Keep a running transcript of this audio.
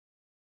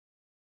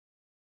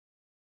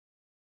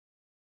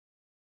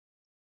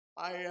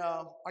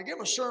I give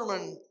a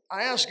sermon.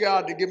 I ask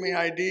God to give me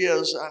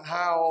ideas on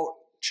how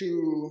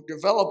to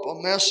develop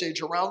a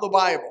message around the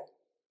Bible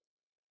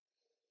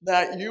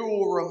that you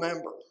will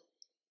remember.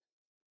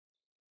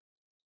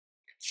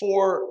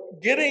 For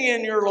getting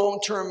in your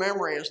long-term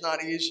memory is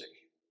not easy.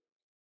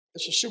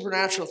 It's a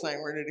supernatural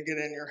thing ready to get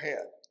in your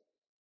head.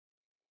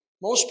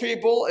 Most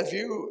people, if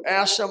you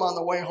ask them on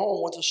the way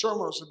home what the sermon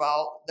was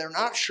about, they're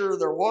not sure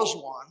there was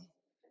one.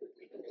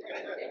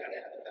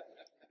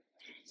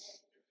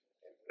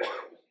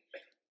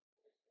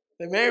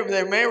 They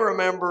may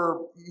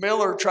remember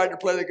Miller tried to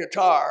play the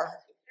guitar,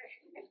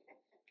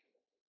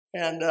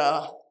 and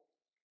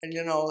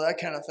you know, that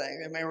kind of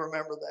thing. They may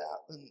remember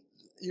that. And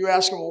you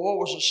ask them, well, what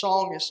was the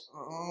song?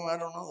 I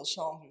don't know the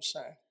song you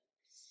sang.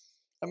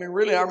 I mean,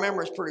 really, our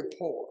memory is pretty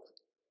poor.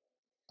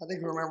 I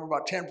think we remember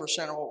about 10%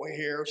 of what we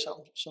hear,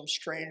 some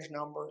strange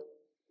number.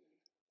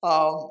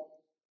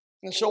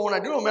 And so when I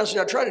do a message,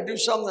 I try to do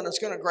something that's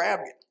going to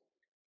grab you.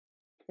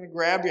 Going to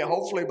grab you,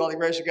 hopefully by the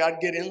grace of God,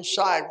 get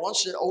inside.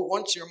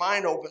 Once your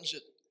mind opens,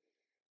 it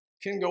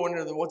can go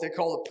into what they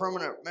call the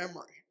permanent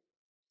memory.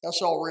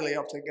 That's all really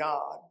up to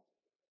God.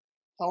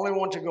 I only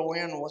want to go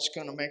in what's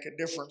going to make a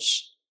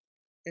difference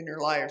in your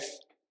life.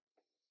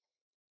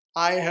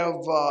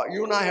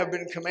 You and I have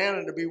been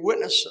commanded to be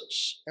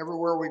witnesses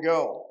everywhere we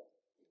go.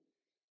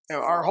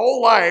 Now, our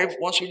whole life,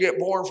 once we get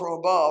born from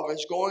above,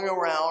 is going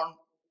around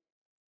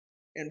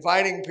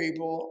inviting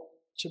people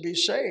to be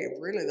saved.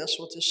 Really, that's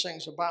what this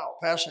thing's about.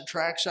 Passing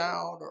tracts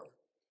out, or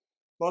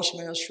bus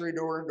ministry,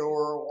 door to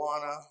door,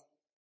 Awana,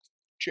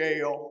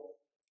 jail.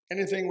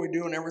 Anything we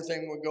do and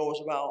everything we go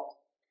is about.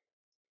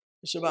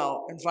 It's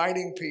about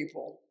inviting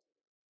people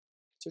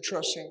to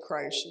trust in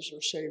Christ as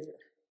their Savior.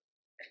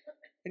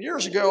 And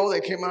years ago,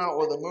 they came out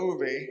with a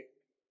movie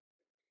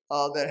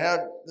that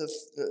had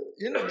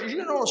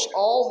you notice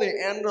all the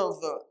end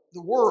of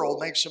the world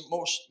makes them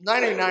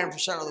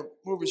 99% of the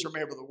movies are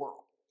made of the world.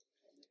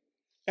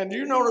 And do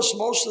you notice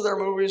most of their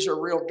movies are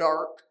real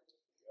dark?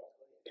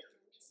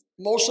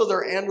 Most of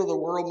their end of the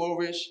world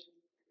movies.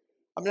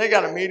 I mean, they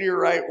got a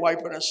meteorite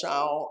wiping us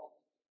out.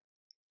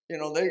 You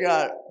know, they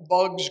got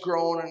bugs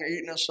growing and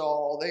eating us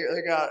all.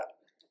 They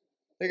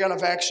got a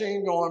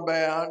vaccine going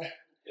bad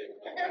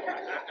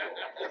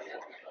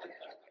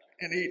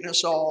and eating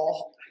us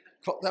all.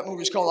 That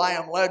movie's called I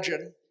Am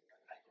Legend.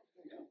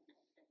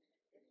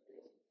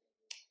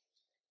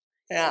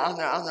 And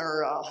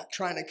they're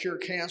trying to cure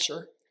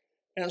cancer.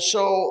 And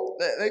so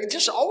they're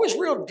just always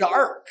real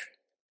dark.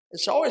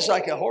 It's always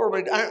like a horrible,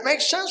 it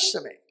makes sense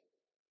to me.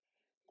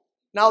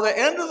 Now, the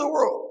end of the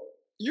world,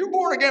 you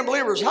born again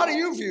believers, how do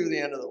you view the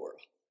end of the world?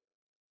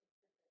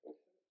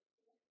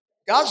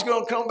 God's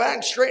going to come back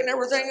and straighten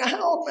everything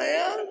out,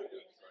 man.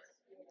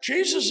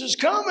 Jesus is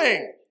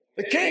coming.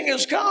 The King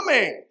is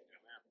coming.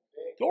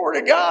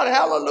 Glory to God.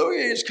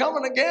 Hallelujah. He's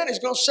coming again. He's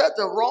going to set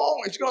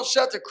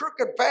the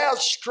crooked path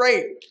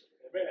straight.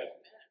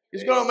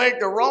 He's going to make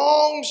the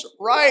wrongs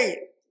right.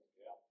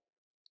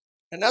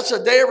 And that's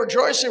a day of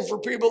rejoicing for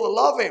people that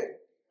love Him,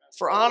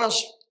 for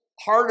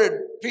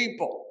honest-hearted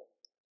people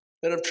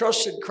that have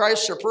trusted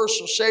Christ, their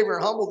personal Savior,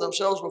 and humbled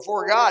themselves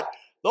before God.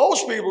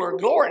 Those people are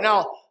glory.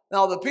 Now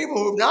the people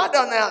who have not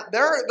done that,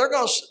 they're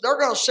going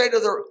to say to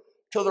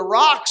the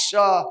rocks,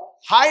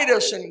 hide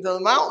us, and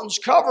the mountains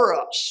cover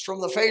us from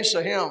the face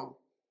of Him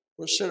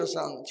who sitteth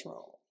on the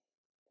throne.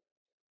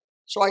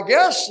 So I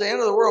guess the end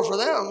of the world for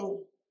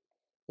them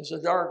is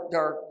a dark,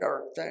 dark,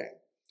 dark thing.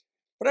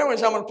 But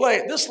anyways, I'm going to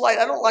play this light.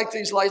 I don't like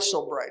these lights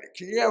so bright.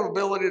 Can you have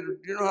ability to,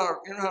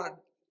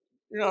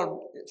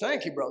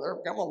 thank you, brother.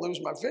 I'm going to lose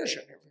my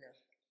vision here.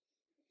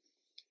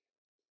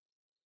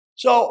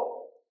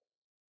 So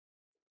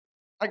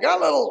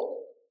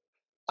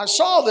I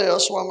saw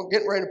this when I'm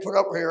getting ready to put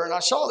up here, and I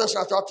saw this,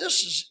 and I thought,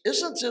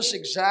 isn't this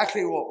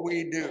exactly what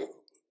we do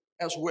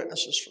as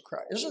witnesses for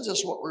Christ? Isn't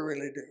this what we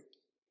really do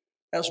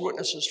as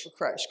witnesses for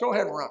Christ? Go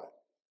ahead and run it.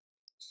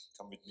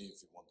 Come with me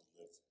if you want to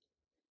live.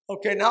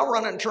 Okay, now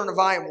run it and turn the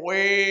volume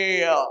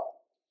way up.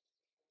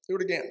 Do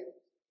it again.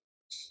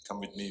 Come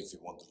with me if you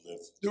want to live.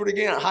 Do it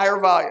again, higher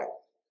volume.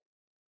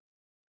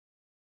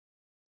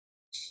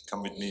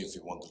 Come with me if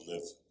you want to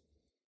live.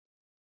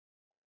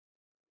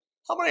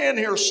 How many in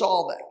here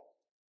saw that?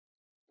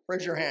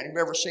 Raise your hand. You've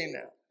ever seen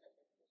that?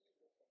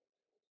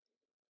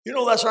 You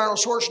know that's Arnold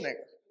Schwarzenegger.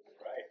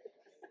 Right.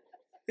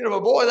 You know, if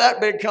a boy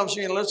that big comes to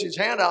you and lifts his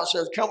hand out and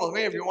says, come with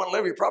me if you want to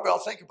live, you probably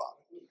ought to think about it.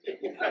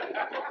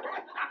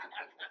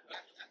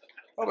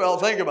 Probably ought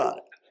to think about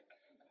it.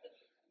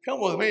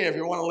 Come with me if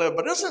you want to live.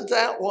 But isn't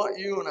that what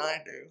you and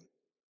I do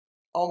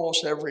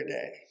almost every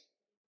day?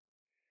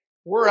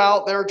 We're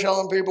out there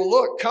telling people,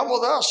 look, come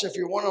with us if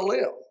you want to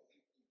live.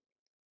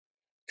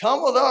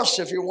 Come with us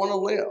if you want to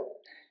live.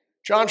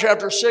 John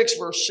chapter 6,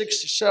 verse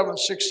 67,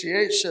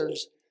 68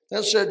 says,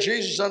 then said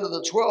Jesus unto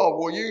the 12,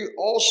 will you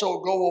also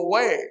go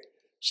away?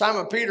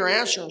 Simon Peter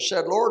answered and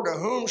said, Lord, to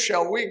whom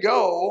shall we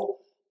go?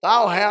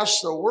 Thou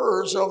hast the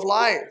words of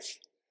life.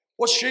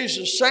 What's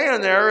Jesus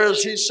saying there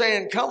is he's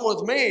saying, come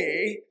with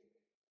me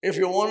if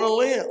you want to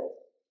live.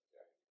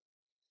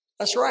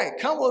 That's right.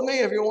 Come with me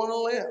if you want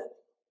to live.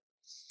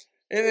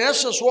 In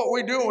essence, what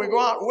we do when we go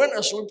out and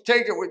witness, we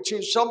take it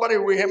to somebody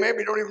we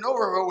maybe don't even know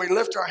very well. We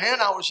lift our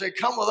hand out and say,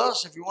 come with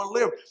us if you want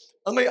to live.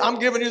 I'm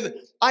giving you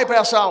I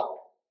pass out.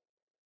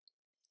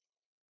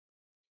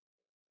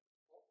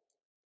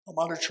 I'm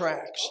out of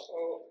tracks.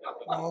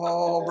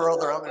 Oh,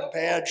 brother, I'm in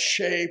bad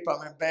shape.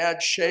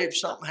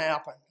 Something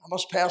happened. I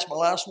must pass my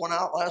last one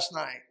out last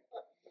night.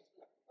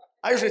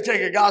 I usually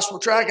take a gospel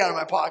tract out of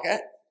my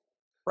pocket,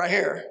 right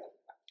here.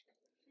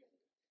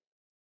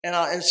 And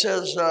it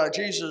says,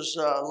 Jesus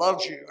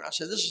loves you. And I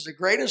said, this is the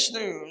greatest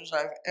news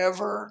I've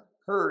ever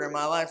heard in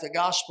my life, the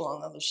gospel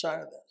on the other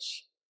side of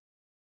this.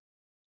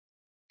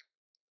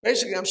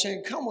 Basically, I'm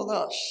saying, come with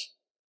us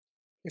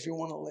if you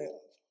want to live.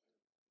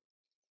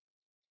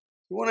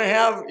 You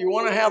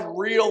want to have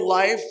real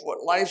life,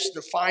 what life's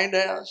defined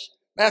as.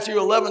 Matthew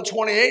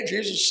 11:28,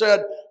 Jesus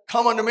said,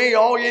 come unto me,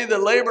 all ye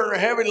that labor and are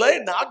heavy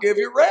laden, I'll give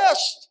you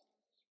rest.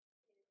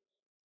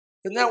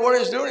 Isn't that what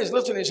he's doing? He's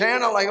lifting his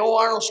hand out like old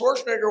Arnold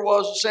Schwarzenegger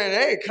was and saying,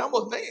 hey, come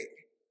with me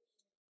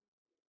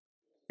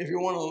if you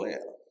want to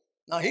live.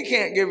 Now, he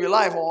can't give you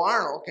life, old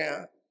Arnold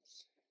can.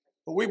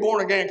 But we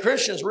born-again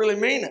Christians really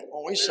mean it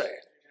when we say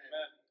it.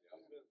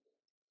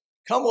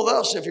 Come with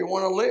us if you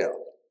want to live.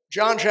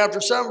 John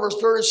chapter 7, verse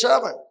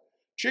 37.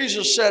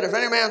 Jesus said, if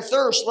any man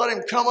thirst, let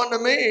him come unto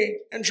me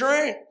and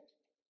drink.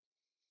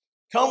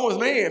 Come with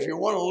me if you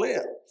want to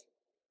live.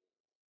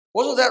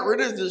 Wasn't that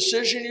really the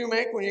decision you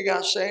make when you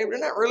got saved?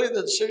 Isn't that really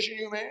the decision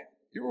you made?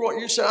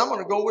 You said, I'm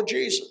going to go with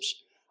Jesus.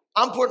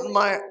 I'm putting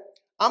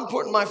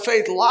my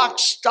faith lock,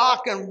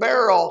 stock, and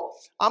barrel.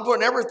 I'm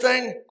putting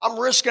everything, I'm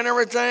risking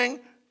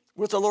everything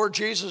with the Lord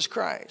Jesus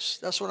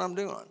Christ. That's what I'm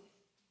doing.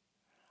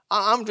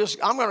 I'm going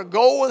to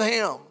go with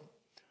him.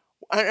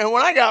 And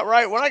when I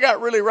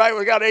got really right,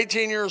 we got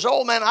 18 years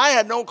old, man, I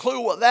had no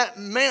clue what that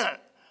meant.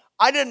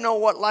 I didn't know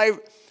what life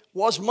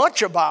was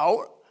much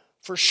about,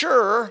 for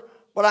sure,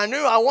 but I knew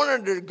I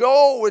wanted to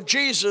go with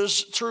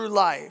Jesus through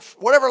life.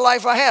 Whatever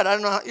life I had, I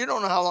don't know. You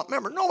don't know how long.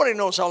 Remember, nobody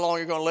knows how long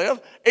you're going to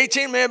live.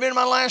 18 may have been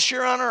my last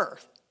year on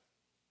earth.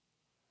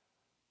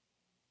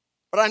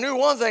 But I knew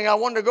one thing, I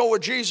wanted to go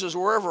with Jesus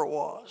wherever it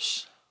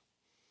was.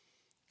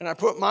 And I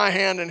put my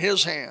hand in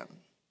his hand.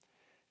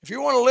 If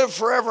you want to live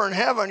forever in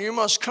heaven, you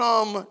must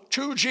come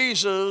to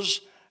Jesus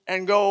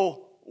and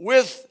go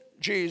with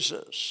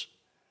Jesus.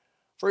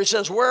 For he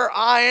says, where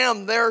I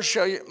am, there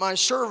shall my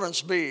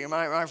servants be. And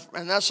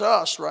that's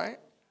us, right?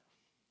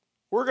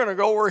 We're going to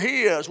go where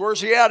he is.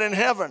 Where's he at in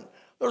heaven?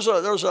 There's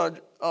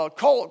a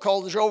cult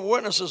called the Jehovah's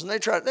Witnesses, and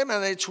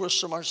they twist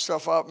so much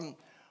stuff up. And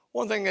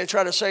one thing they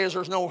try to say is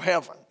there's no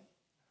heaven.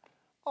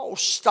 Oh,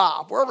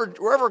 stop.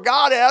 Wherever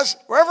God is,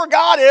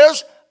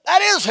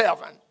 that is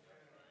heaven.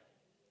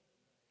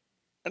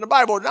 And the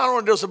Bible, not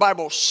only does the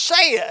Bible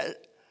say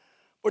it,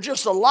 but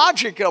just the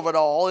logic of it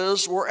all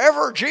is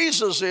wherever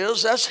Jesus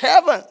is, that's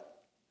heaven.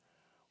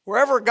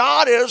 Wherever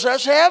God is,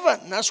 that's heaven.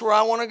 And that's where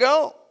I want to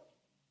go.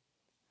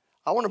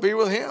 I want to be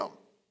with him.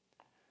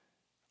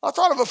 I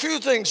thought of a few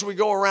things we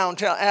go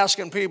around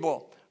asking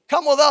people.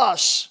 Come with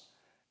us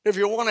if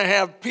you want to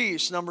have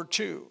peace, number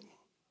 2.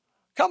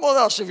 Come with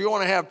us if you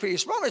want to have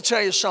peace. But let me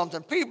tell you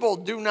something. People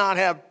do not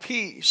have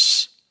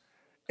peace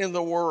in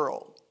the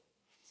world.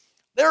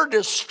 They're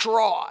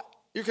distraught.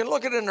 You can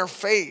look it in their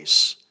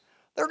face.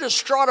 They're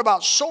distraught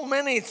about so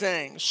many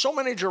things. So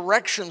many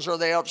directions are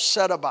they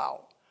upset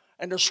about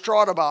and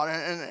distraught about.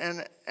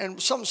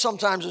 And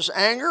sometimes it's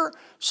anger,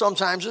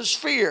 sometimes it's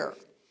fear.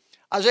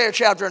 Isaiah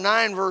chapter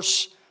 9,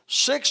 verse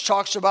 6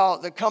 talks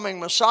about the coming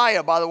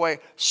Messiah. By the way,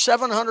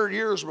 700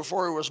 years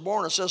before he was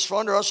born, it says, for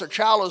unto us a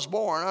child is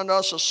born, unto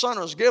us a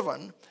son is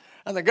given,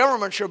 and the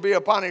government shall be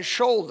upon his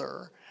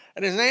shoulder,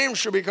 and his name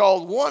shall be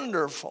called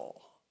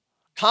Wonderful,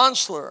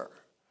 Counselor,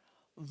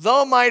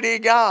 the Mighty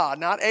God,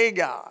 not a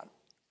God.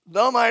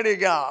 The mighty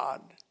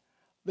God,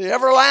 the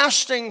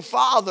everlasting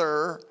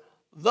Father,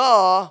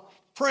 the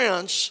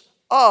Prince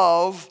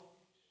of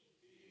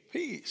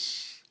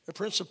Peace. The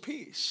Prince of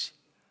Peace.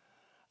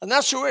 And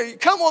that's the way,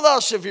 come with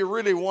us if you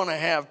really want to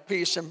have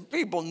peace. And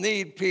people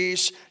need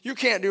peace. You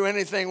can't do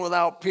anything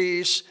without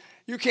peace.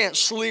 You can't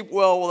sleep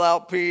well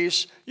without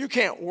peace. You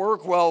can't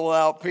work well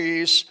without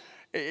peace.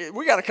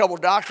 We got a couple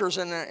doctors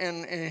in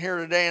here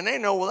today, and they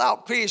know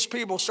without peace,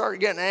 people start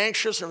getting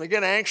anxious. And if they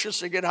get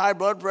anxious, they get high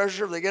blood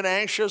pressure. If they get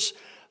anxious,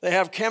 they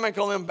have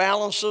chemical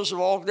imbalances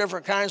of all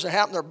different kinds that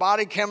happen. Their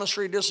body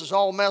chemistry just is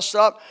all messed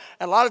up.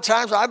 And a lot of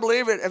times, I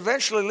believe it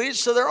eventually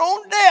leads to their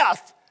own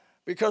death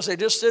because they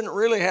just didn't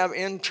really have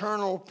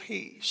internal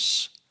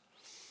peace.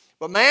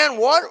 But man,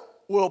 what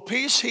will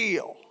peace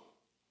heal?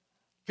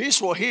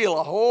 Peace will heal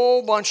a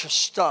whole bunch of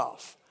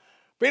stuff.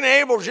 Being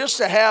able just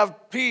to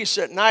have peace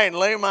at night and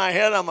lay my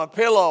head on my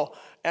pillow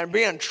and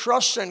being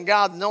trusting in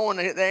God, knowing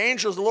that the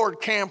angels of the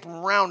Lord camp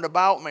round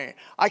about me.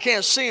 I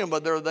can't see them,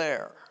 but they're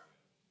there.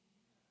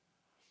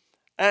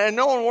 And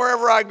knowing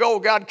wherever I go,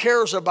 God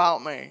cares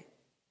about me.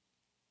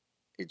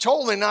 He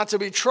told me not to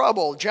be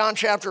troubled. John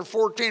chapter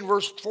 14,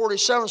 verse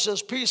 47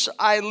 says, peace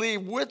I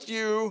leave with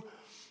you,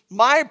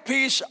 my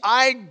peace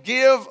I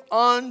give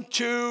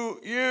unto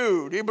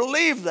you. Do you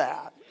believe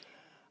that?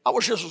 I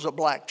wish this was a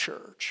black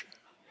church.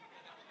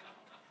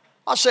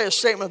 I'll say a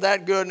statement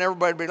that good and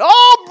everybody would be,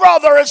 oh,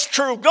 brother, it's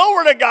true.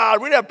 Glory to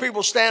God. We'd have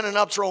people standing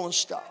up throwing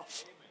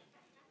stuff.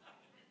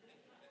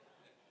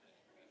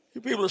 You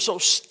people are so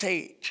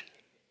state.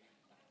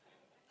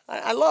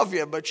 I love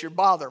you, but you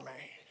bother me.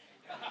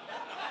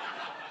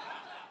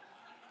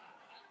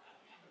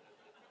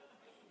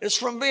 It's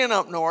from being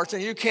up north,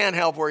 and you can't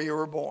help where you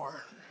were born.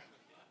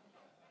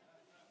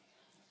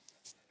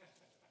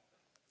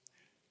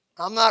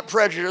 I'm not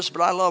prejudiced,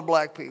 but I love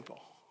black people.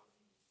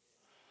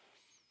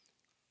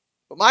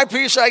 But my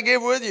peace I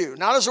give with you,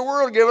 not as the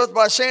world giveth,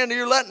 by saying to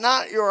you, let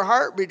not your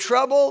heart be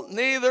troubled,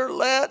 neither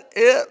let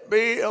it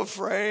be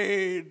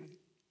afraid.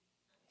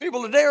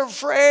 People today are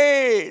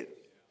afraid.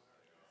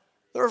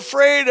 They're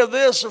afraid of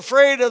this,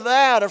 afraid of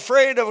that,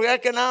 afraid of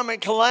economic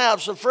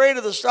collapse, afraid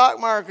of the stock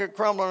market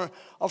crumbling,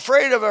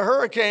 afraid of a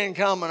hurricane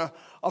coming,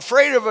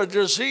 afraid of a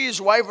disease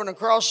wiping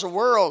across the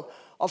world,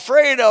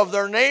 afraid of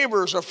their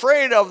neighbors,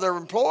 afraid of their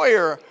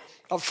employer,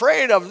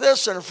 afraid of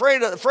this and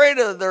afraid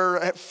of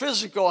their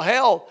physical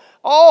health.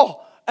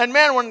 Oh, and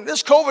man, when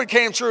this COVID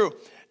came through,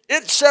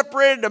 it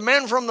separated the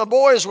men from the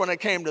boys when it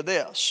came to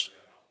this.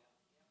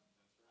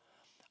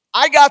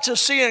 I got to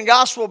see in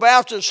Gospel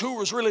Baptist who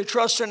was really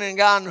trusting in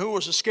God and who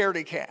was a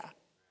scaredy cat.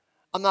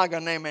 I'm not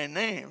going to name any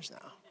names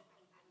now.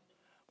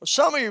 But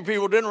some of you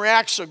people didn't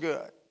react so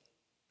good.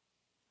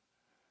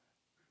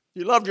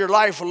 You loved your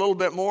life a little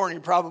bit more than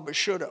you probably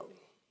should have.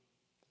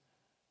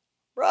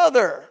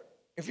 Brother,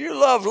 if you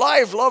love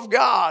life, love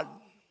God.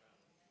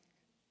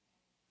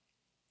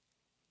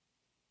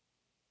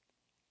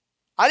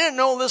 I didn't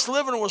know this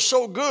living was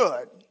so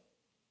good.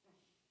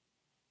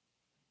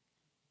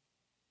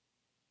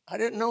 I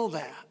didn't know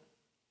that.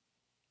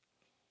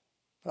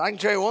 But I can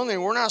tell you one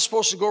thing, we're not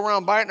supposed to go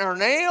around biting our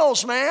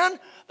nails, man.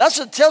 That's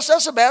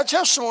a bad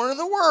testimony to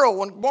the world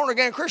when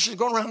born-again Christians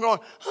going around going,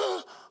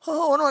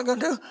 oh, what am I going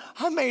to do?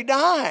 I may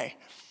die.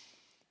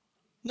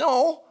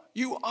 No,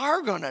 you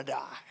are going to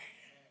die.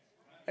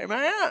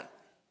 Amen.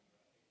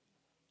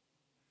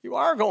 You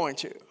are going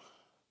to.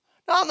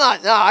 Now,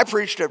 I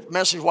preached a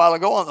message a while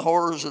ago on the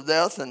horrors of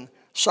death and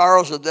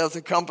sorrows of death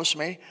that compass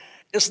me.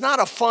 It's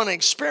not a fun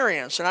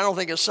experience, and I don't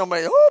think it's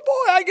somebody, oh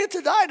boy, I get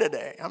to die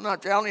today. I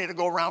don't need to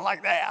go around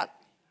like that,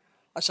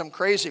 like some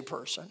crazy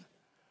person.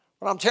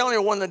 But I'm telling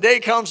you, when the day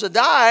comes to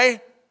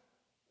die,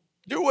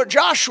 do what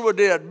Joshua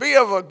did. Be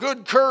of a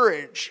good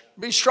courage.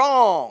 Be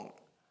strong.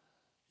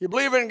 You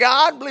believe in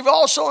God? Believe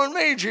also in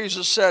me,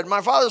 Jesus said.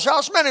 My Father's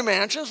house, many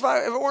mansions.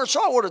 If it weren't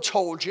so, I would have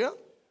told you.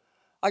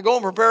 I go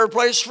and prepare a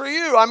place for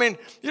you. I mean,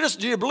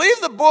 do you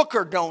believe the book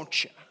or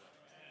don't you?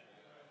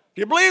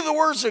 Do you believe the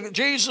words of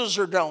Jesus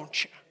or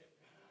don't you?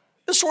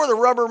 This is where the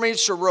rubber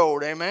meets the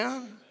road,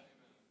 amen?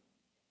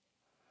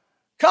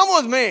 Come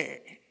with me,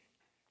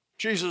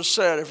 Jesus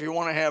said, if you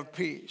want to have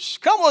peace.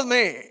 Come with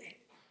me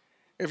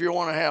if you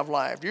want to have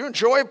life. Do you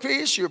enjoy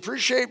peace? You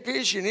appreciate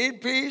peace? You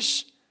need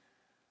peace?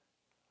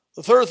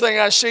 The third thing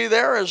I see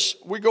there is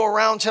we go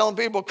around telling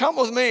people, come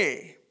with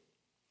me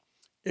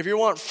if you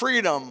want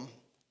freedom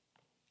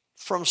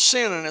from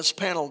sin and its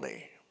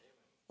penalty.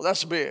 Well,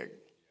 that's big.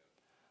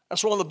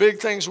 That's one of the big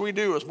things we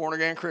do as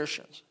born-again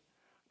Christians.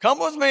 Come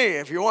with me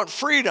if you want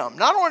freedom.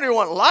 Not only do you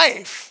want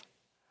life,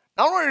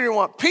 not only do you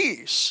want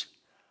peace,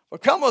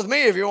 but come with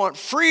me if you want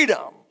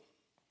freedom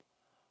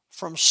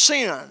from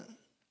sin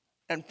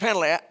and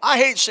penalty. I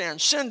hate sin.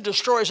 Sin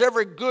destroys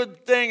every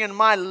good thing in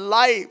my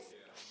life.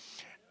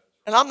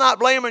 And I'm not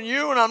blaming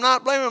you, and I'm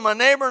not blaming my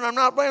neighbor, and I'm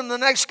not blaming the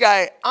next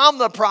guy. I'm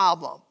the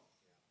problem.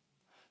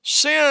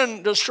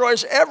 Sin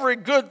destroys every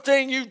good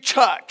thing you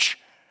touch,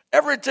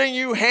 everything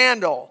you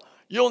handle.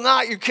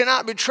 You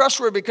cannot be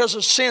trustworthy because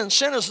of sin.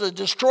 Sin is the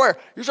destroyer.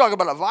 You're talking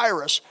about a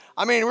virus.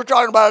 I mean, we're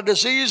talking about a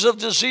disease of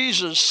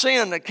diseases,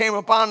 sin that came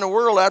upon the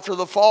world after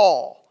the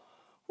fall.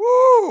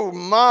 Woo,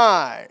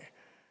 my.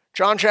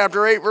 John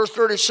chapter 8, verse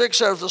 36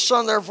 says, the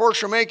Son therefore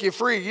shall make you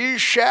free. Ye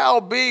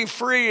shall be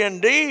free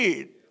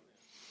indeed.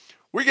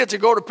 We get to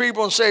go to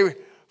people and say,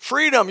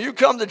 freedom, you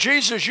come to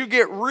Jesus, you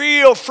get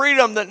real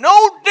freedom that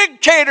no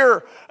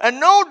dictator and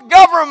no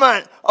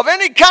government of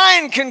any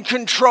kind can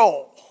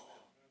control.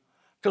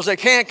 Because they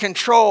can't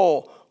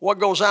control what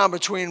goes on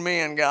between me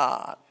and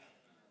God.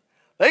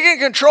 They can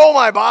control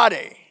my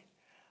body.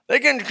 They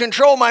can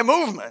control my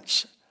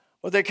movements.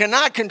 But they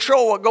cannot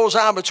control what goes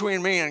on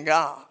between me and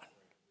God.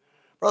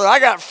 Brother, I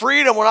got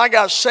freedom when I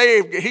got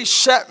saved. He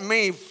set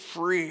me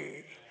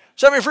free.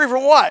 Set me free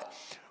from what?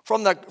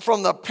 From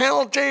the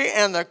penalty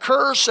and the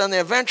curse and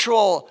the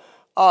eventual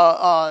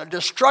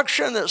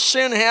destruction that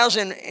sin has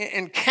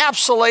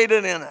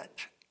encapsulated in it.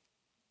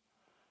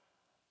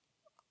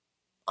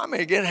 I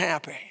may get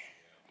happy.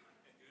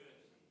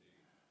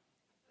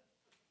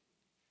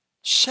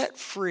 Set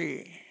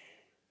free.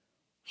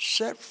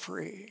 Set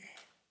free.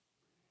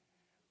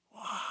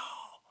 Wow.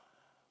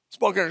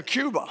 Spoken of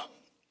Cuba.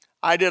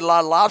 I did a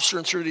lot of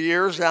lobstering through the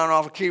years down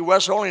off of Key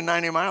West, only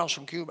 90 miles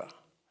from Cuba.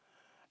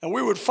 And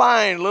we would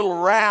find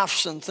little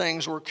rafts and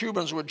things where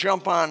Cubans would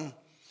jump on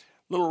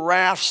little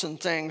rafts and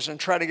things and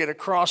try to get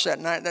across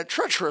that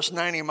treacherous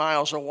 90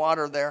 miles of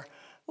water there.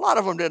 A lot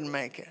of them didn't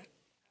make it.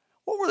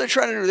 What were they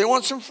trying to do?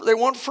 They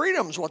want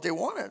freedom is what they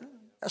wanted.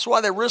 That's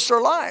why they risked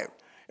their life.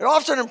 It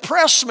often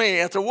impressed me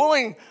at the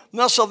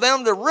willingness of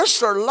them to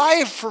risk their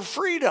life for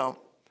freedom.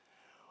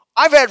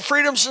 I've had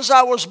freedom since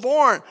I was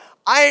born.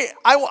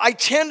 I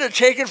tend to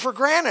take it for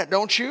granted,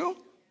 don't you?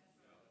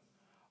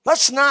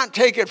 Let's not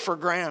take it for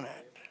granted.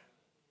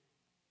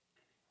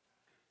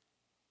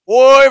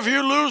 Boy, if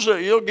you lose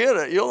it, you'll get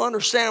it. You'll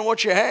understand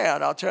what you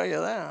had, I'll tell you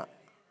that.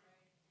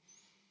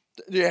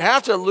 Do you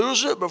have to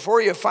lose it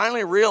before you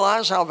finally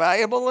realize how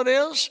valuable it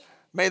is?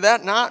 May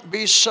that not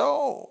be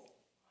so.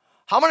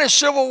 How many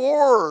civil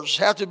wars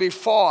have to be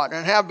fought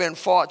and have been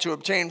fought to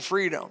obtain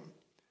freedom?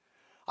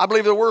 I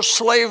believe the worst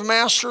slave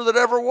master that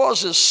ever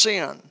was is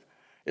sin.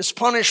 Its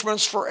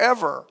punishment's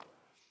forever.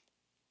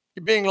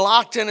 You're being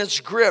locked in its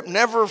grip,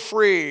 never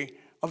free,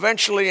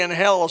 eventually in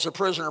hell as a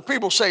prisoner.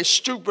 People say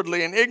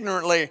stupidly and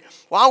ignorantly,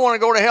 well, I want to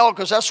go to hell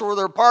because that's where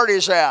their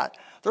party's at.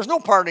 There's no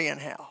party in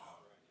hell.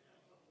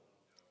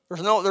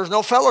 There's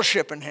no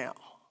fellowship in hell.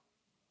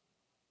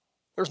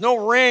 There's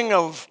no ring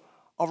of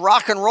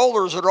rock and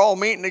rollers that are all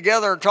meeting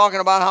together and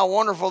talking about how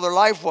wonderful their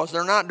life was.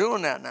 They're not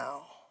doing that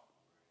now.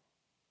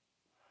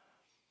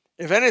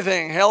 If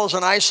anything, hell is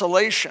an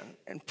isolation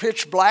and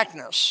pitch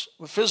blackness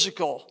with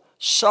physical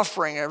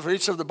suffering. It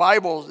reads of the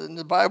Bible in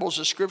the Bible's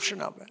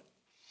description of it.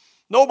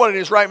 Nobody in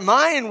his right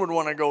mind would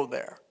want to go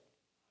there.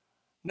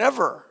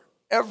 Never,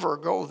 ever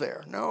go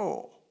there.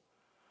 No.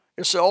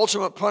 It's the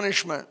ultimate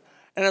punishment.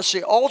 And it's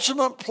the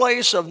ultimate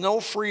place of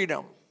no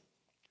freedom.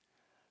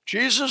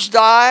 Jesus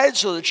died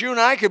so that you and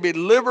I could be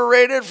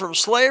liberated from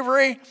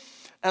slavery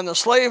and the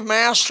slave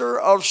master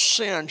of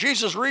sin.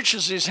 Jesus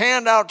reaches his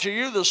hand out to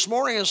you this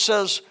morning and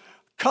says,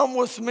 come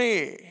with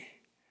me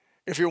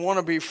if you want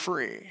to be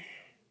free.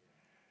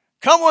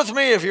 Come with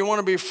me if you want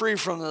to be free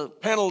from the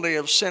penalty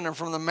of sin and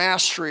from the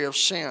mastery of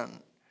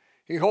sin.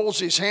 He holds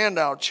his hand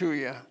out to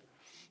you,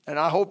 and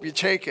I hope you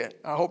take it.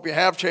 I hope you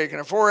have taken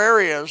it. 4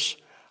 areas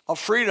of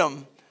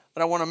freedom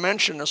that I want to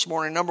mention this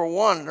morning. Number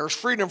 1, there's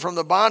freedom from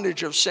the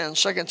bondage of sin.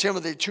 2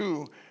 Timothy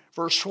 2,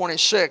 verse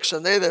 26.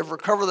 And they that have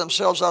recovered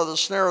themselves out of the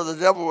snare of the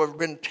devil have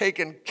been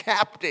taken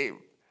captive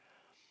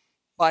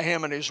by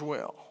him and his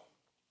will.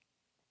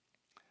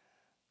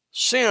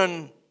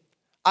 Sin,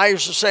 I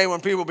used to say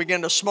when people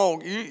begin to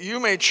smoke, you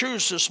may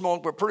choose to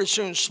smoke, but pretty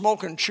soon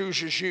smoking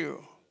chooses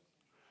you.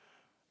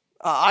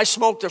 I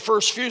smoked the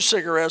first few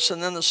cigarettes,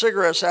 and then the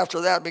cigarettes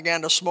after that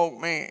began to smoke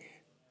me.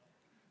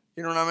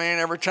 You know what I mean?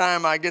 Every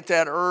time I get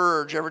that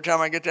urge, every time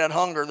I get that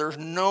hunger, there's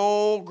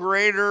no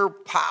greater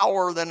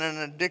power than an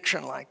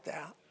addiction like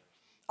that.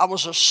 I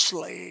was a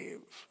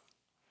slave.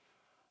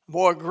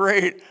 Boy,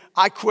 great.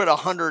 I quit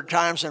 100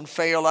 times and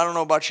failed. I don't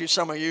know about you.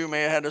 Some of you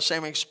may have had the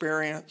same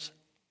experience.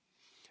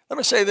 Let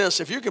me say this.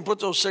 If you can put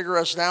those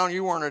cigarettes down,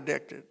 you weren't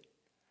addicted.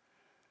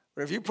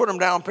 But if you put them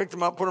down, pick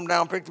them up, put them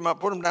down, pick them up,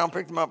 put them down,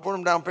 pick them up, put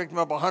them down, pick them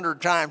up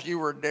 100 times, you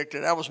were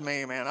addicted. That was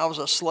me, man. I was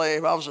a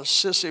slave. I was a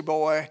sissy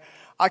boy.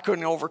 I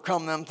couldn't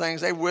overcome them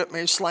things. They whipped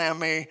me, slammed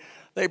me.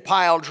 They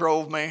pile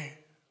drove me.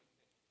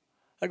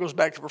 That goes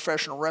back to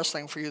professional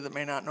wrestling for you that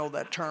may not know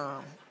that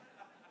term.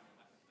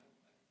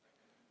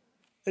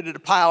 They did a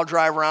pile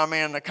drive around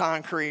me in the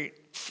concrete.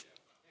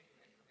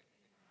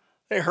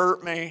 They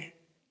hurt me.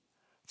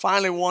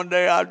 Finally, one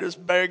day, I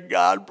just begged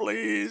God,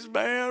 please,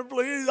 man,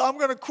 please, I'm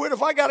going to quit.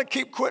 If I got to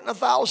keep quitting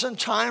 1,000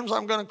 times,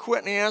 I'm going to quit.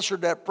 And he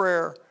answered that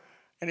prayer,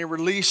 and he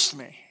released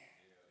me.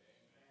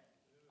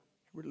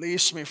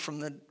 Release me from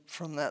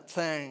that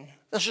thing.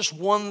 That's just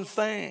one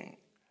thing.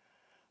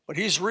 But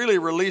he's really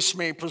released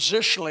me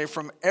positionally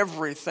from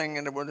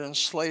everything that would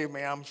enslave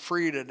me. I'm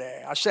free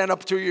today. I stand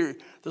up to you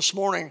this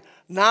morning,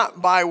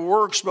 not by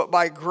works, but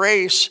by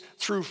grace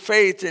through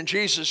faith in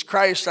Jesus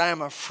Christ. I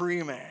am a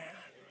free man.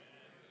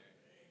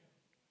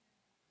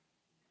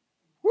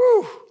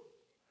 Woo!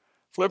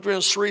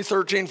 Philippians 3,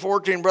 13,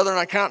 14. Brethren,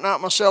 I count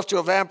not myself to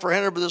have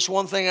apprehended, but this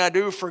one thing I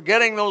do,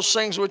 forgetting those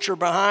things which are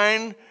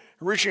behind,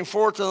 reaching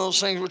forth to those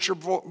things which are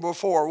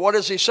before. What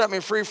does he set me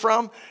free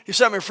from? He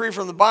set me free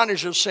from the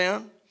bondage of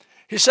sin.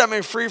 He set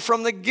me free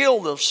from the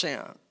guilt of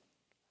sin.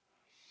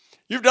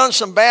 You've done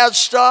some bad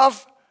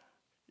stuff.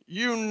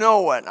 You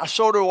know it.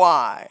 So do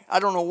I. I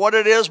don't know what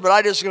it is, but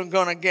I just am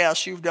going to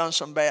guess you've done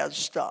some bad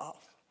stuff.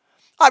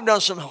 I've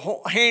done some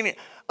heinous.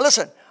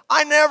 Listen,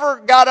 I never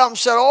got up and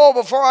said, oh,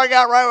 before I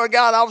got right with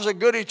God, I was a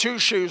goody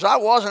two-shoes. I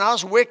wasn't. I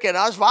was wicked.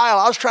 I was vile.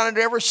 I was trying to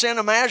do every sin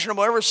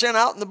imaginable, every sin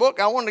out in the book.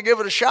 I wanted to give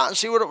it a shot and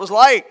see what it was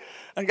like.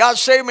 And God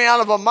saved me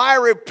out of a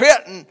miry pit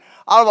and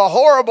out of a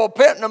horrible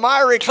pit in the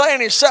miry clay,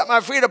 and he set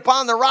my feet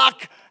upon the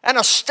rock and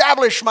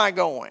established my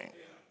going.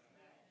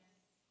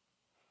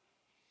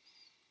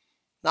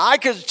 Now, I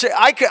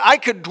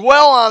could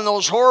dwell on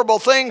those horrible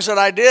things that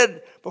I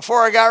did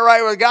before I got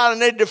right with God,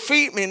 and they'd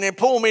defeat me, and they'd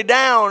pull me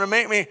down and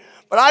make me...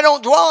 But I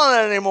don't dwell on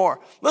that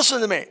anymore.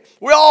 Listen to me.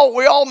 We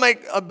all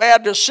make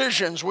bad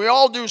decisions. We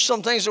all do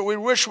some things that we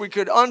wish we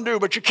could undo,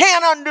 but you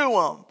can't undo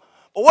them.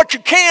 But what you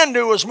can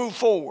do is move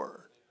forward.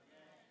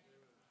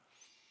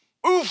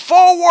 Move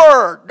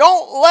forward.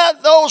 Don't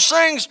let those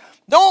things,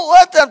 don't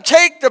let them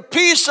take the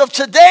peace of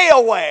today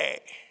away.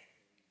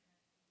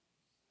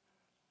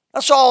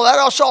 That's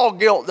all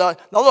guilt. Now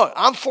look,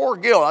 I'm for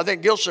guilt. I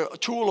think guilt's a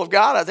tool of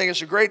God. I think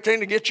it's a great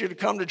thing to get you to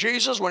come to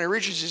Jesus. When he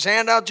reaches his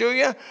hand out to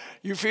you,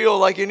 you feel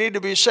like you need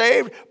to be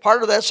saved.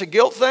 Part of that's a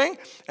guilt thing.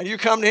 And you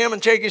come to him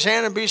and take his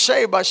hand and be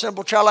saved by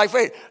simple childlike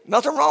faith.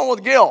 Nothing wrong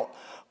with guilt.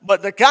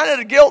 But the kind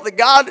of guilt that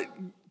God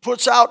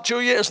puts out to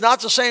you is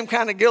not the same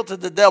kind of guilt that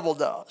the devil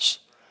does.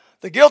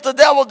 The guilt the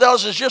devil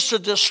does is just to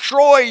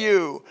destroy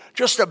you,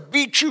 just to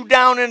beat you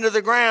down into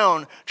the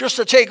ground, just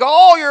to take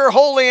all your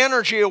holy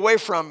energy away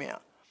from you.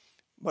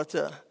 But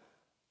the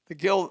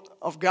guilt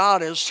of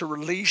God is to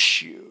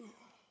release you,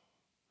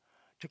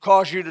 to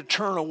cause you to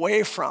turn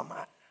away from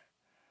it,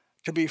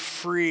 to be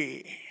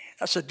free.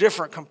 That's a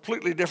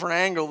completely different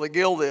angle the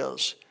guilt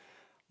is.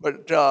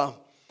 But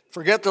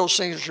forget those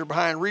things which are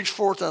behind. Reach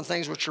forth on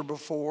things which are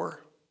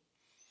before.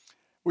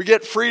 We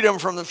get freedom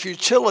from the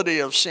futility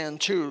of sin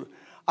too.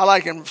 I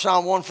like in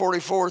Psalm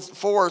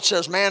 144, it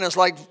says, man is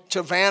like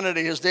to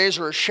vanity. His days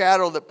are a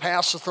shadow that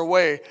passeth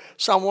away.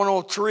 Psalm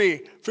 103,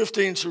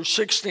 15 through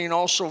 16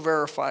 also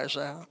verifies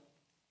that.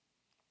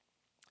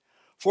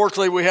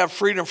 Fourthly, we have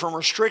freedom from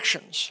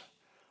restrictions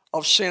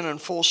of sin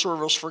and full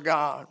service for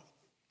God.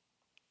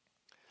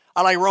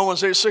 I like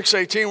Romans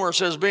 6:18 where it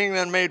says, being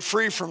then made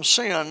free from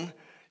sin,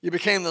 you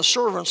became the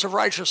servants of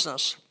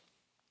righteousness.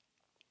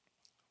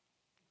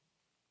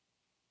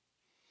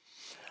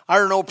 I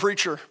heard an old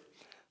preacher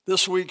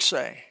this week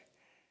say,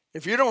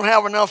 if you don't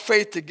have enough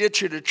faith to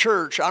get you to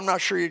church, I'm not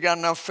sure you got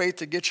enough faith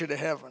to get you to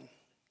heaven.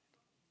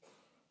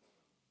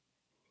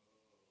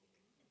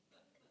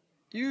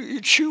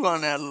 You chew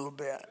on that a little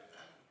bit.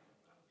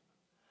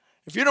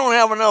 If you don't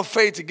have enough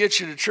faith to get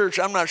you to church,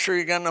 I'm not sure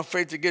you got enough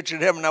faith to get you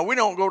to heaven. Now, we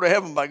don't go to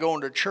heaven by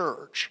going to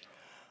church,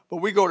 but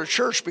we go to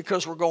church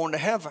because we're going to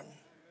heaven.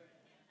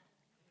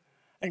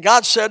 And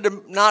God said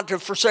not to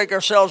forsake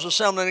ourselves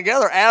assembling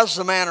together as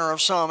the manner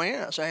of some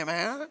is.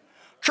 Amen.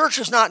 Church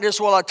is not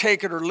just, well, I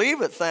take it or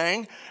leave it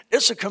thing.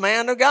 It's a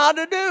command of God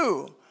to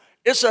do.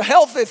 It's a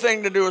healthy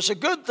thing to do. It's a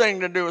good thing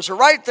to do. It's a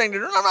right thing to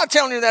do. And I'm not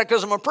telling you that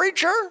because I'm a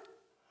preacher.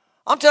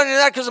 I'm telling you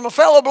that because I'm a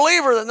fellow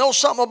believer that knows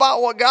something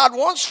about what God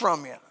wants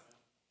from you.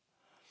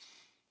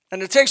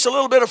 And it takes a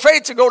little bit of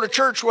faith to go to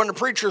church when the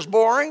preacher's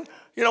boring.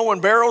 You know, when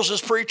Barrows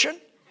is preaching.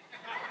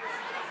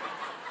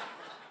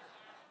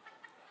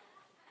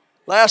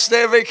 Last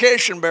day of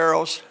vacation,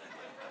 Barrows.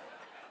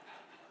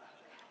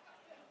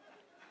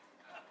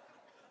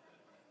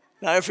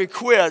 Now, if he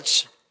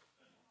quits,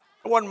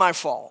 it wasn't my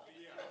fault.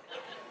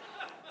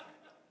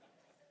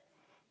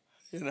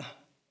 You know,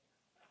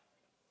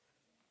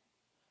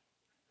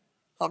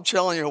 I'm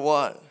telling you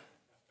what,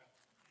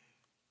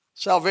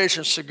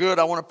 salvation's so good,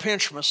 I want to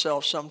pinch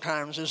myself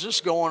sometimes. Is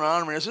this going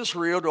on? I mean, is this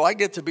real? Do I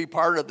get to be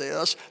part of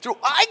this? Do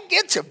I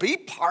get to be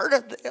part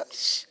of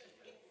this?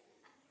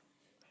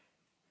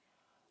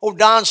 Oh,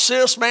 Don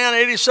Sis, man,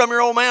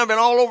 80-some-year-old man, been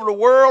all over the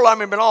world. I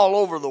mean, been all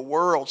over the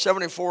world.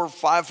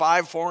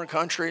 5 foreign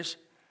countries.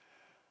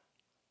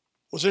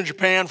 Was in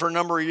Japan for a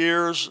number of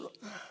years.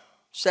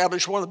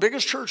 Established one of the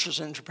biggest churches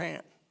in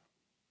Japan.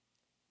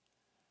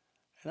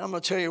 And I'm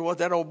going to tell you what,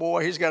 that old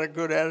boy, he's got a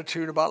good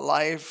attitude about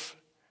life.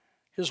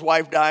 His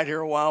wife died here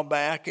a while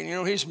back, and, you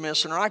know, he's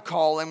missing her. I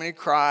call him, and he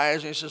cries,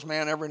 and he says,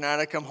 man, every night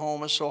I come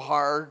home, it's so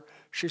hard.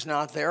 She's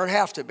not there. It'd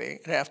have to be.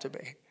 It'd have to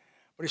be.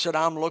 But he said,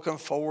 I'm looking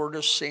forward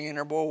to seeing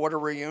her. Boy, what a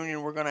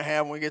reunion we're going to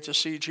have when we get to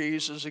see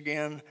Jesus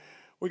again.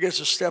 We get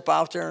to step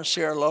out there and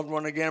see our loved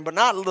one again. But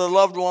not the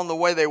loved one the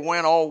way they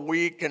went all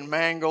weak and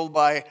mangled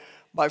by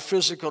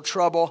physical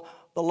trouble.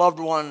 The loved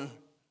one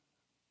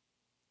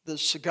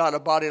that's got a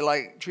body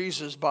like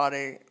Jesus'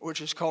 body, which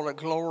is called a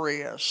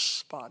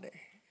glorious body.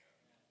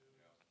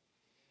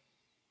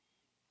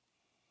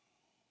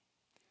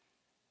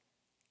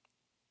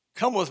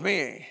 Come with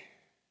me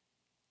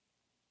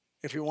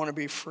if you want to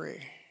be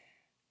free.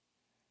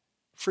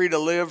 Free to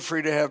live,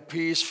 free to have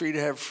peace, free to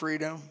have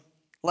freedom.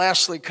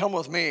 Lastly, come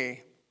with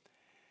me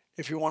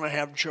if you want to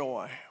have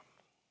joy.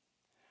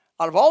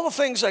 Out of all the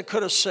things I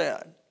could have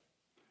said,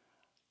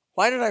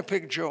 why did I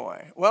pick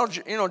joy? Well,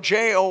 you know,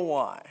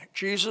 J-O-Y,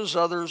 Jesus,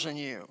 others, and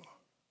you.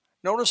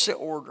 Notice the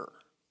order.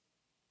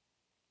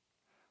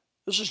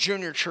 This is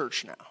junior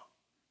church now.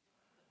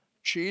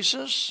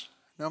 Jesus,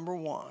 number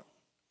 1.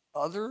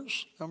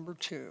 Others, number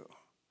 2.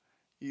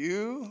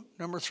 You,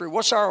 number 3.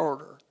 What's our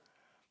order?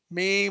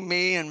 Me,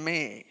 and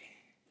me.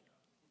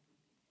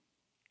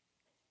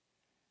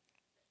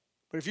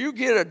 But if you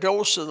get a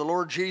dose of the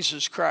Lord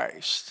Jesus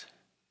Christ,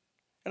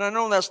 and I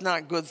know that's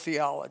not good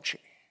theology,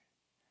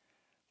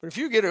 but if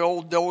you get an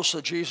old dose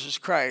of Jesus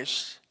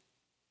Christ,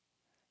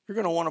 you're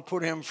going to want to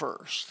put him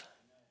first.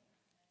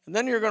 And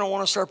then you're going to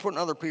want to start putting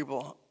other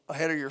people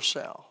ahead of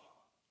yourself.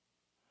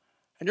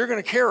 And you're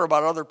going to care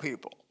about other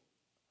people.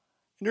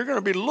 And you're going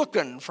to be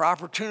looking for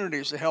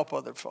opportunities to help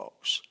other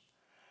folks.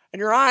 And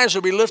your eyes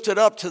will be lifted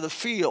up to the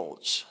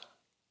fields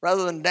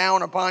rather than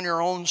down upon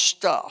your own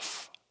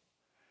stuff.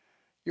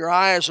 Your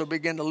eyes will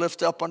begin to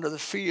lift up unto the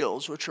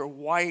fields, which are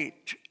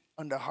white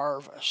unto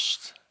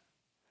harvest.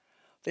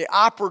 The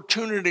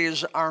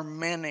opportunities are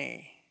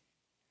many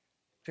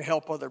to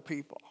help other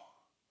people.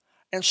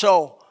 And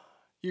so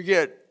you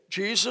get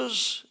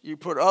Jesus, you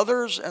put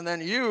others, and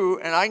then you,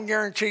 and I can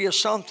guarantee you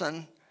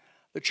something,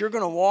 that you're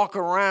going to walk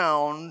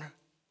around.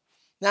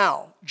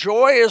 Now,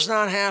 joy is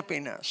not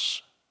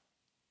happiness.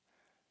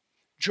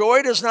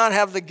 Joy does not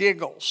have the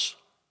giggles.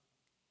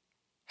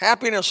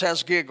 Happiness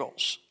has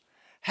giggles.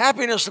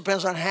 Happiness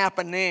depends on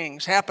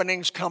happenings.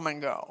 Happenings come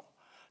and go.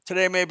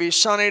 Today may be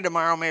sunny,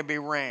 tomorrow may be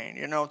rain.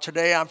 You know,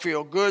 today I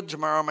feel good,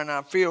 tomorrow I may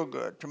not feel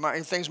good.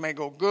 Tomorrow things may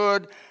go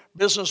good,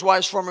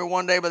 business-wise for me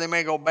one day, but they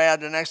may go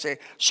bad the next day.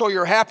 So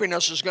your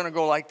happiness is going to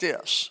go like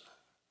this.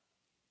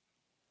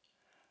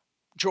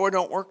 Joy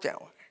don't work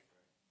that way.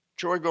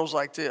 Joy goes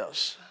like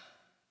this.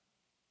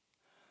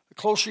 The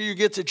closer you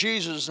get to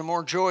Jesus, the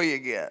more joy you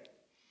get.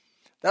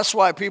 That's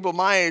why people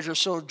my age are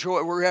so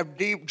joy. We have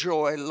deep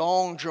joy,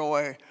 long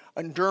joy,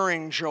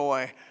 enduring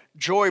joy.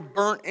 Joy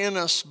burnt in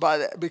us by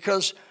that.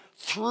 Because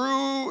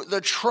through the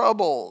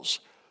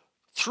troubles,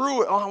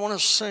 through it, I want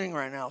to sing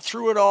right now.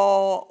 Through it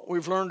all,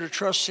 we've learned to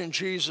trust in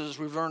Jesus.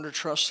 We've learned to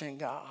trust in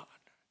God.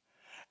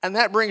 And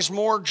that brings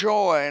more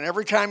joy. And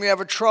every time you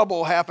have a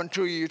trouble happen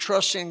to you, you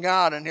trust in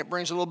God, and it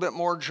brings a little bit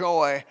more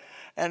joy.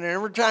 And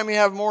every time you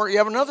have more, you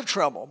have another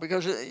trouble.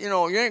 Because, you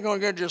know, you ain't going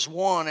to get just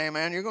one,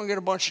 amen. You're going to get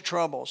a bunch of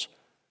troubles.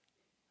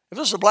 If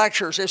this is a black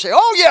church, they say,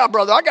 oh, yeah,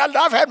 brother,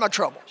 I've had my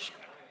troubles.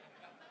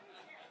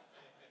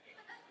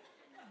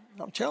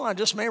 I'm telling you, I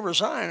just may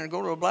resign and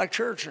go to a black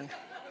church. And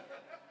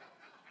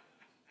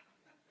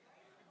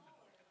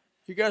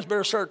you guys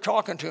better start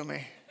talking to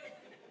me.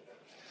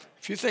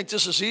 If you think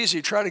this is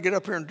easy, try to get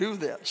up here and do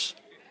this.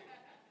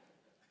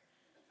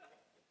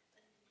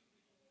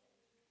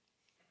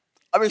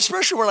 I mean,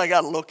 especially when I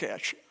got to look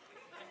at you.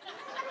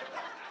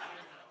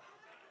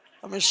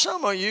 I mean,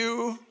 some of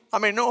you, I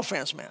mean, no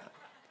offense, man.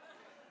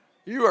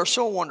 You are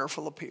so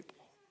wonderful of people.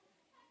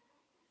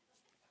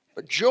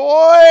 But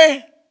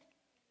joy,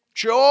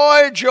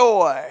 joy,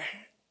 joy,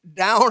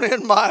 down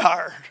in my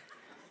heart,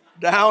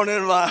 down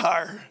in my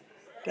heart,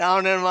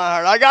 down in my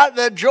heart. I got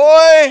the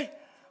joy,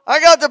 I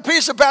got the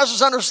peace that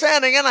passes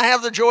understanding, and I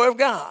have the joy of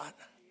God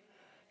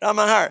down in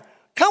my heart.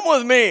 Come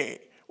with me.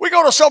 We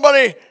go to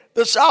somebody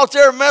that's out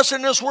there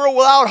messing this world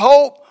without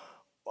hope,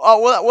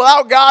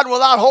 without God,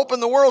 without hope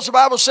in the world, the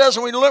Bible says,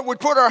 and we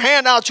put our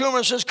hand out to him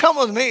and says, come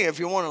with me if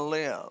you want to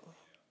live.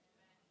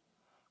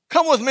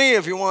 Come with me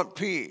if you want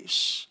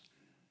peace.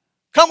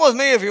 Come with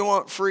me if you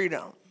want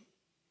freedom.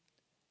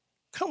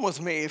 Come with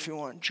me if you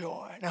want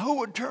joy. Now, who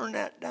would turn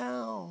that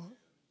down?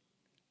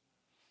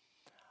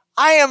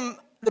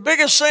 The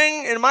biggest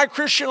thing in my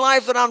Christian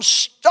life that I'm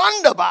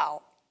stunned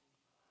about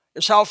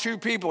is how few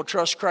people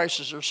trust Christ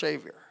as their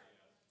Savior.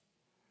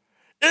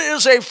 It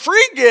is a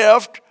free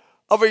gift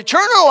of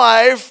eternal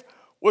life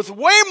with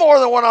way more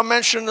than what I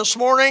mentioned this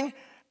morning,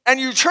 and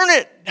you turn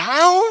it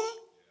down?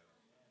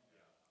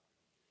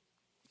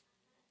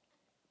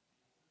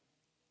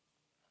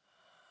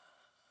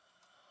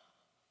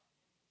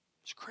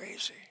 It's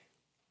crazy.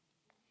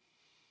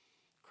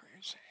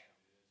 Crazy.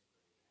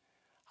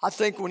 I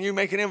think when you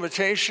make an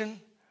invitation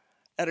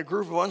at a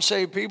group of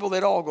unsaved people,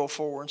 they'd all go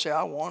forward and say,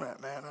 I want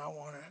it, man, I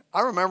want it.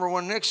 I remember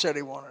when Nick said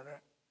he wanted it.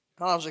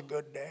 Oh, that was a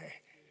good day.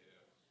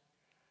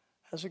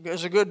 It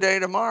was a good day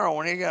tomorrow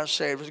when he got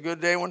saved. It was a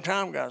good day when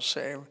Tom got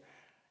saved.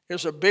 It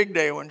was a big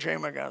day when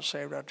Jama got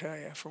saved, I tell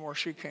you, from where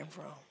she came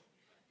from.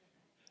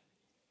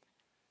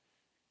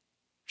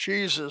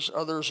 Jesus,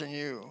 others, and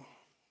you.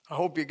 I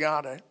hope you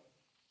got it.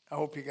 I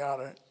hope you got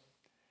it.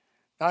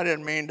 I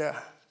didn't mean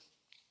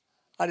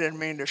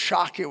to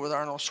shock you with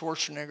Arnold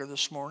Schwarzenegger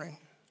this morning,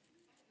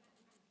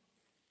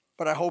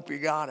 but I hope you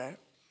got it.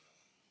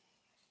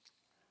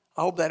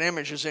 I hope that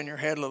image is in your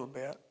head a little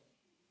bit.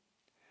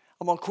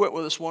 I'm going to quit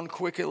with this one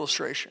quick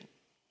illustration.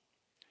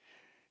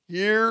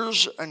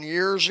 Years and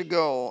years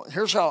ago,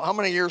 here's how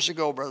many years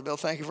ago, Brother Bill,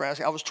 thank you for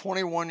asking. I was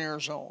 21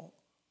 years old.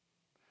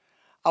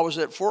 I was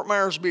at Fort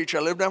Myers Beach.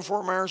 I lived on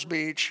Fort Myers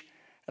Beach,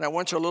 and I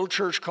went to a little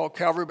church called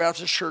Calvary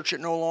Baptist Church.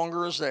 It no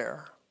longer is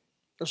there.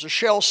 There's a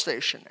Shell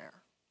station there.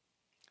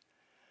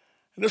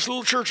 And this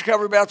little church,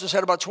 Calvary Baptist,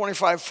 had about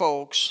 25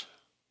 folks.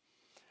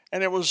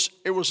 And it was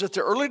at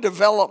the early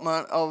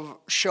development of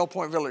Shell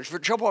Point Village.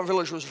 Shell Point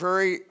Village was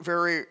very,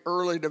 very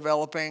early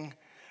developing.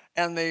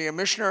 And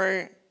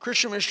the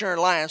Christian Missionary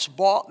Alliance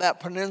bought that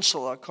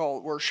peninsula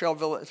called where Shell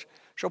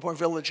Point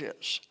Village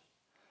is.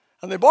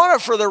 And they bought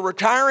it for their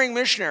retiring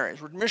missionaries.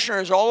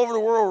 Missionaries all over the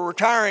world were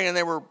retiring, and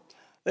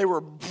they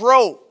were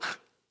broke.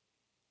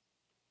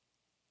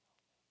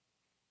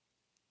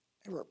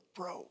 They were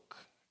broke.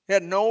 They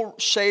had no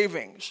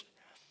savings.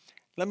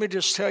 Let me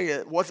just tell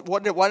you,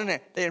 what didn't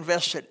they? They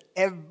invested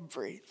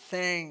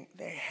everything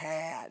they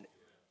had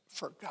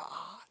for God.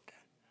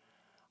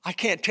 I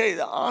can't tell you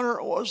the honor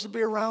it was to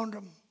be around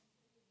them.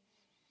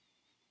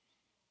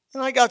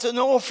 And I got to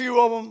know a few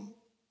of them.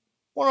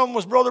 One of them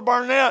was Brother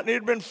Barnett, and he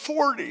had been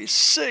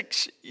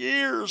 46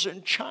 years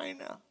in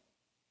China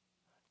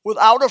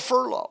without a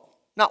furlough.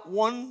 Not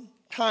one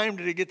time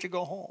did he get to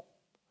go home.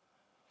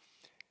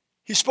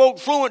 He spoke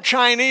fluent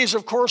Chinese,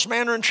 of course,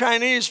 Mandarin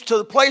Chinese, to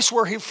the place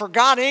where he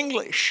forgot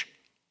English.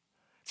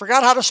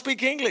 Forgot how to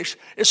speak English.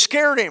 It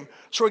scared him.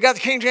 So he got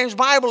the King James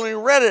Bible and he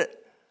read it.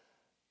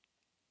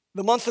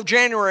 The month of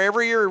January,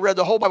 every year he read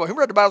the whole Bible. He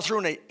read the Bible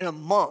through in a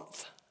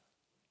month.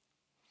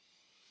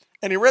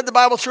 And he read the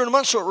Bible through in a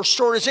month, so it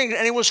restored his English.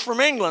 And he was from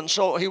England,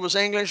 so he was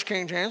English,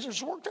 King James.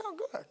 It worked out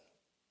good.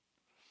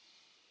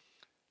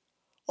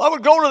 Well, I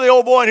would go to the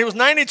old boy, and he was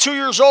 92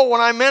 years old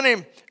when I met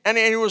him. And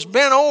he was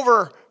bent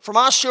over from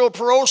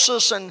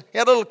osteoporosis, and he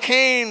had a little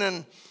cane,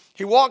 and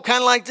he walked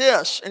kind of like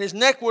this. And his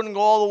neck wouldn't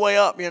go all the way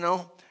up, you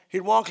know. He'd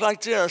walk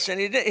like this.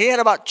 And he had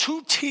about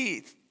 2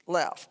 teeth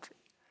left.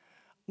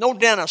 No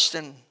dentist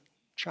in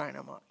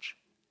China much.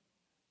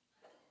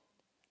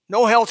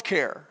 No health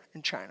care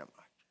in China much.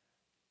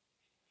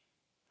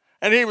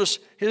 And he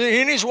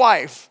and his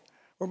wife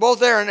were both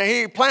there, and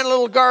he planted a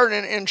little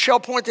garden in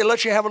Shell Point. They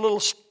let you have a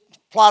little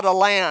plot of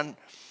land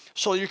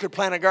so you could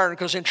plant a garden,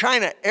 because in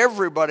China,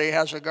 everybody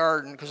has a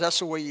garden because that's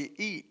the way you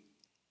eat,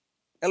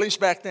 at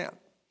least back then.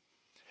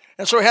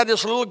 And so he had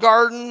this little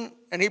garden,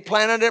 and he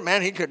planted it.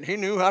 Man, he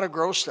knew how to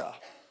grow stuff.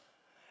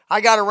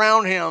 I got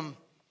around him,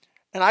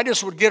 and I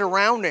just would get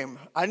around him.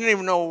 I didn't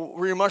even know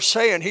really much to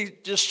say, and he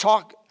just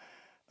talked.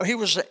 He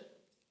was...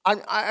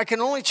 I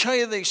can only tell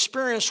you the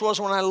experience was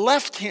when I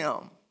left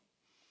him,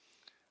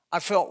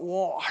 I felt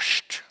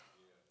washed.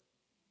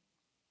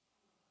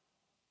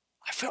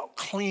 I felt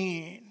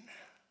clean.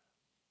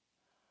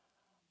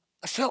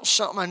 I felt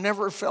something I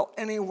never felt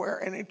anywhere,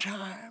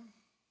 anytime.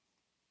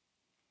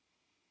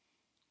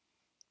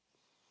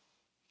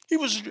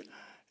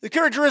 The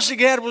characteristic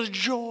he had was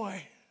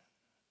joy.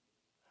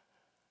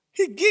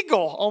 He'd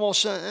giggle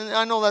almost, and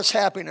I know that's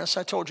happiness.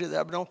 I told you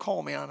that, but don't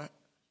call me on it.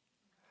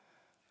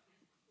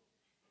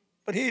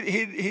 But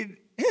he'd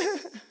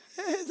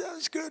that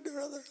was good,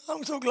 brother.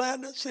 I'm so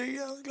glad to see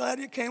you. I'm glad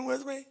you came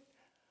with me.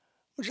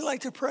 Would you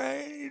like to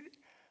pray?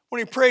 When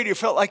he prayed, you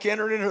felt like you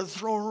entered into the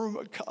throne room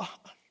of God.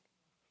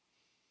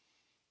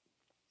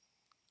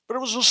 But it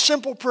was a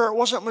simple prayer. It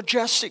wasn't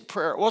majestic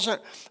prayer. It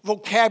wasn't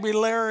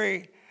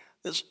vocabulary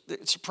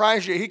that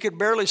surprised you. He could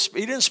barely speak.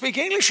 He didn't speak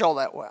English all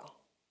that well.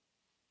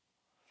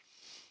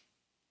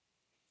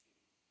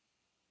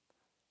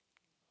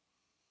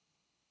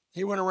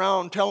 He went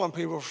around telling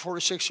people for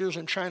 46 years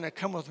in China,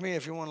 come with me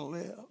if you want to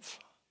live.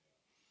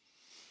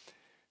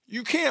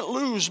 You can't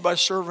lose by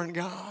serving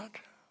God.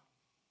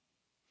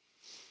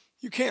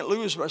 You can't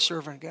lose by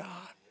serving God.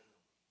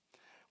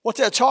 What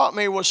that taught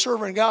me was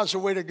serving God's the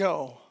way to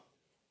go.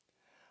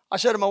 I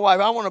said to my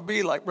wife, I want to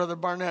be like Brother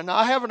Barnett. Now,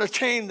 I haven't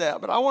attained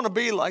that, but I want to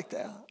be like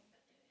that.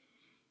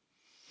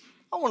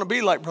 I want to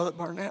be like Brother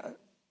Barnett.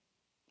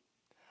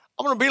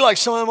 I want to be like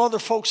some of them other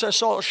folks I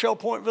saw at Shell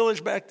Point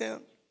Village back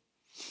then.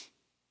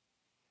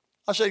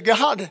 I said,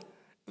 God,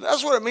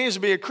 that's what it means to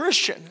be a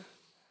Christian.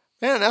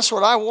 Man, that's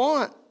what I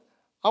want.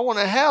 I want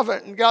to have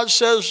it. And God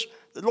says,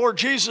 the Lord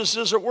Jesus,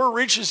 as it were,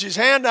 reaches his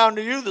hand down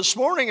to you this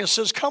morning and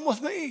says, come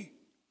with me.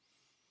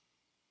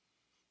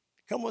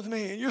 Come with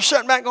me. And you're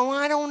sitting back going,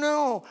 I don't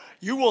know.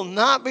 You will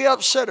not be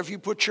upset if you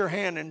put your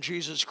hand in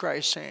Jesus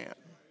Christ's hand.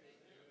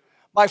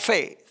 By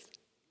faith.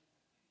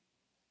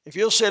 If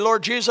you'll say,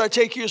 Lord Jesus, I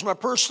take you as my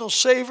personal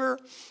Savior.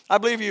 I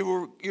believe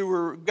you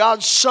were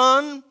God's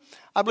Son.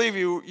 I believe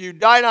you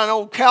died on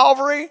old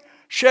Calvary,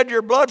 shed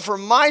your blood for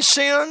my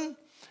sin,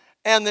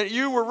 and that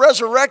you were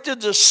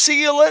resurrected to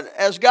seal it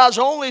as God's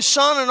only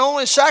Son and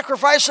only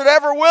sacrifice that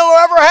ever will or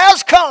ever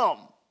has come.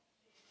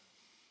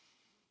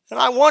 And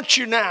I want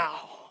you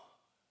now.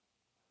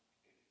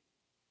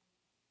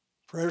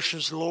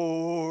 Precious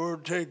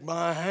Lord, take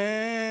my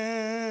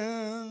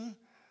hand.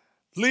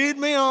 Lead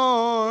me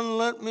on,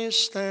 let me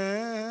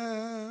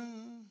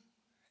stand.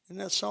 Didn't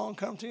that song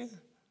come to you?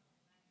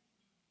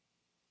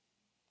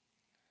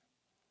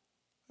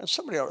 And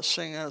somebody ought to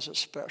sing that as a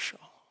special.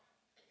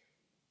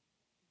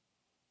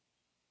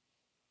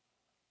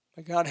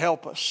 May God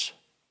help us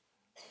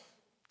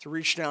to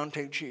reach down and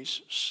take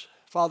Jesus.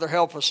 Father,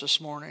 help us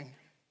this morning.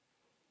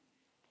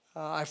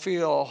 I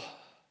feel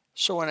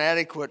so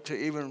inadequate to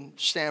even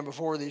stand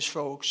before these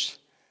folks.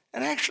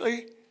 And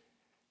actually,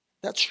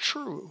 that's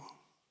true.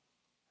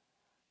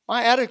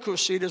 My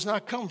adequacy does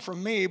not come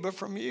from me, but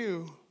from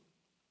you.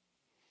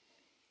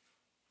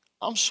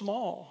 I'm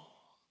small,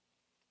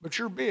 but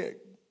you're big.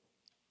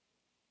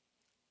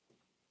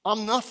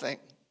 I'm nothing,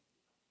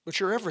 but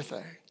you're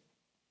everything.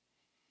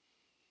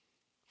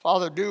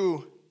 Father,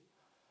 do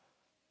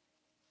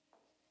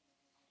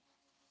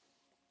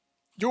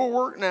a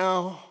work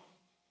now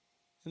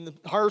in the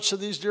hearts of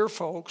these dear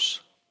folks.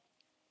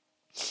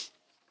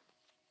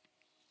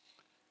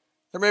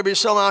 There may be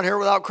some out here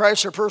without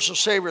Christ, their personal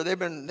Savior. They've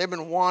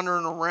been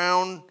wandering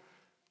around,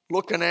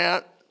 looking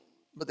at,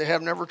 but they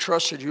have never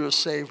trusted you as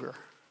Savior.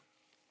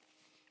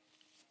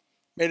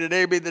 May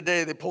today be the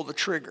day they pull the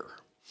trigger.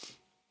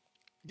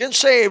 Getting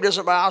saved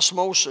isn't by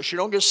osmosis. You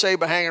don't get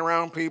saved by hanging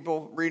around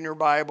people, reading your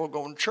Bible,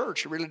 going to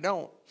church. You really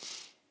don't.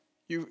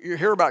 You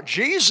hear about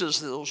Jesus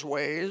those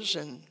ways,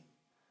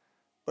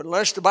 but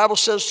unless the Bible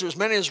says to as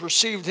many as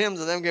received him,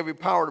 to them gave he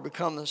power to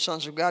become the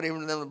sons of God,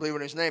 even to them that believe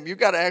in his name. You've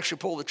got to actually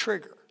pull the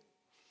trigger.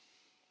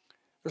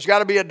 There's got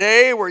to be a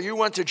day where you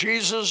went to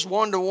Jesus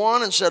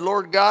one-to-one and said,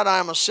 Lord God, I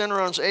am a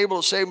sinner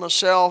unable to save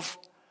myself,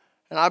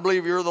 and I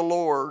believe you're the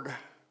Lord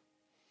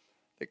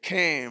that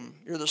came.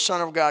 You're the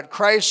Son of God,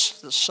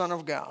 Christ, the Son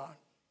of God.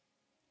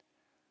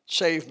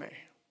 Save me.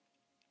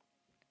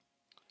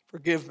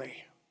 Forgive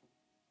me.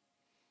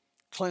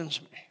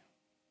 Cleanse me.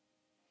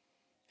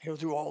 He'll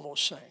do all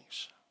those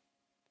things.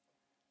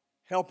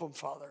 Help him,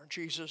 Father, in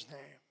Jesus'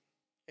 name.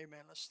 Amen.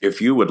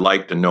 If you would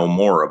like to know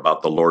more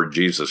about the Lord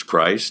Jesus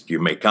Christ, you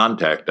may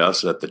contact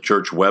us at the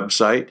church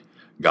website,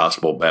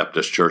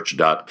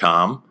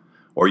 gospelbaptistchurch.com,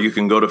 or you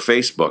can go to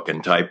Facebook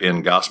and type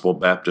in Gospel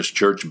Baptist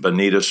Church,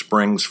 Bonita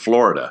Springs,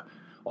 Florida.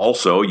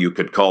 Also, you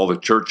could call the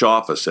church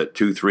office at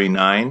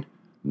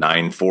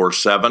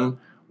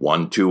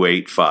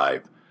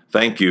 239-947-1285.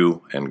 Thank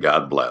you, and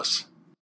God bless.